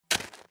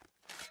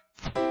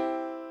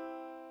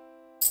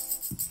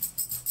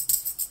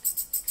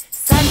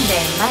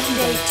Sunday,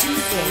 Monday,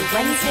 Tuesday,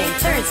 Wednesday,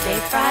 Thursday,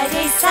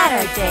 Friday,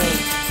 Saturday.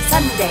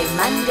 Sunday,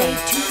 Monday,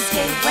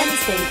 Tuesday,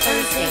 Wednesday,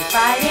 Thursday,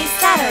 Friday,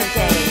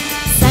 Saturday.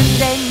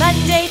 Sunday,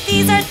 Monday,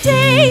 these are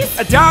days.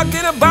 A dog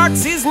in a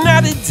box is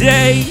not a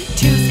day.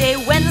 Tuesday,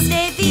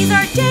 Wednesday, these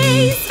are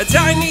days. A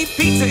tiny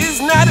pizza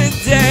is not a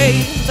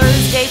day.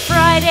 Thursday,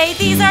 Friday,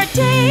 these are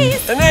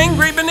days. An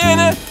angry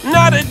banana,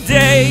 not a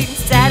day.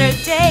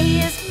 Saturday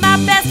is my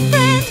best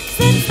friend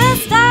since the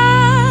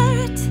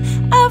start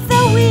of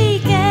the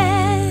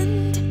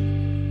weekend.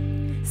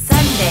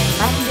 Sunday,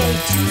 Monday,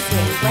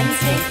 Tuesday,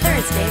 Wednesday,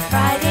 Thursday,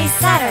 Friday,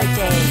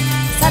 Saturday.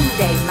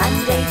 Sunday,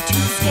 Monday,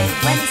 Tuesday,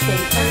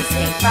 Wednesday,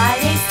 Thursday,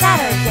 Friday,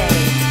 Saturday.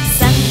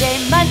 Sunday,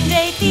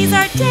 Monday, these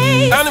are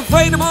days. An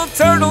inflatable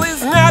turtle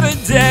is not a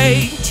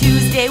day.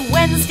 Tuesday,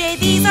 Wednesday,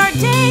 these are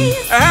days.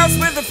 A house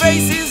with a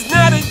face is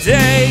not a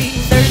day.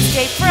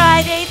 Thursday,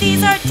 Friday,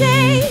 these are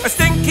days. A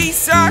stinky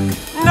sock,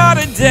 not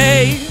a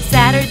day.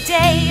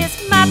 Saturday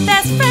is my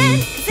best friend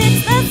 'cause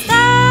it's the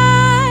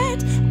start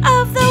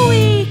of the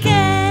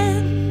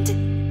weekend.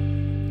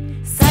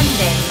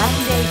 Sunday,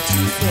 Monday,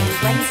 Tuesday,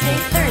 Wednesday,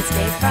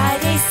 Thursday,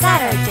 Friday,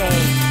 Saturday.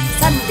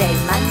 Sunday,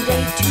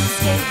 Monday,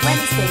 Tuesday,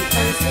 Wednesday,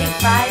 Thursday,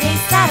 Friday,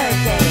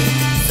 Saturday.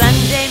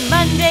 Sunday,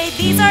 Monday,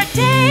 these are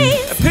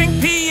days. A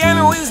pink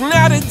piano is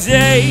not a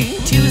day.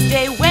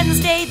 Tuesday,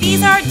 Wednesday,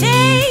 these are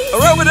days. A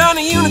robot on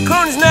a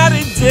unicorn is not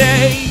a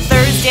day.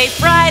 Thursday,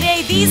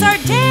 Friday, these are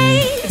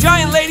days. A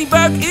giant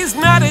ladybug is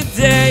not a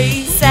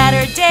day.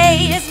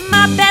 Saturday is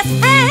my best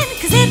friend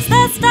 'cause it's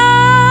the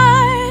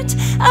start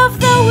of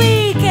the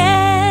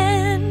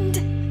weekend.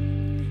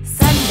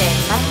 Sunday,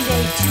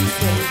 Monday,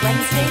 Tuesday,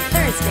 Wednesday,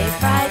 Thursday,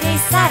 Friday,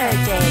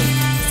 Saturday.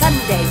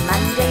 Sunday,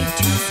 Monday,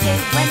 Tuesday,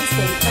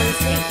 Wednesday,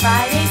 Thursday,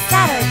 Friday,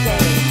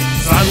 Saturday.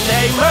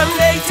 Sunday,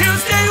 Monday,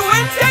 Tuesday,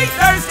 Wednesday,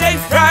 Thursday,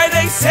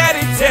 Friday,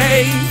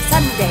 Saturday.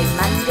 Sunday,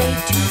 Monday,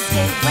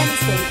 Tuesday,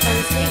 Wednesday,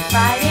 Thursday,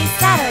 Friday,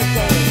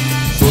 Saturday.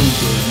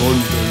 Sunday,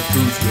 Monday,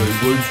 Tuesday,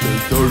 Wednesday,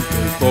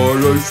 Thursday,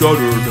 Friday,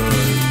 Saturday.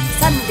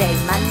 Sunday,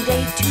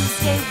 Monday,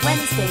 Tuesday,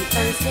 Wednesday,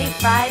 Thursday,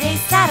 Friday,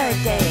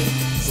 Saturday.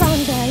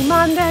 Sunday,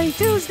 Monday,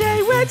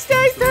 Tuesday,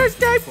 Wednesday,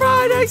 Thursday,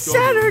 Friday,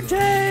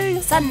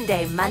 Saturday.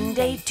 Sunday,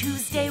 Monday,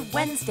 Tuesday,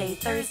 Wednesday,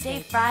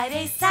 Thursday,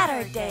 Friday,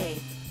 Saturday.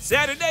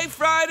 Saturday,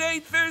 Friday,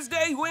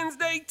 Thursday,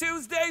 Wednesday,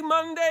 Tuesday,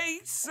 Monday,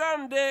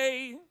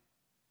 Sunday.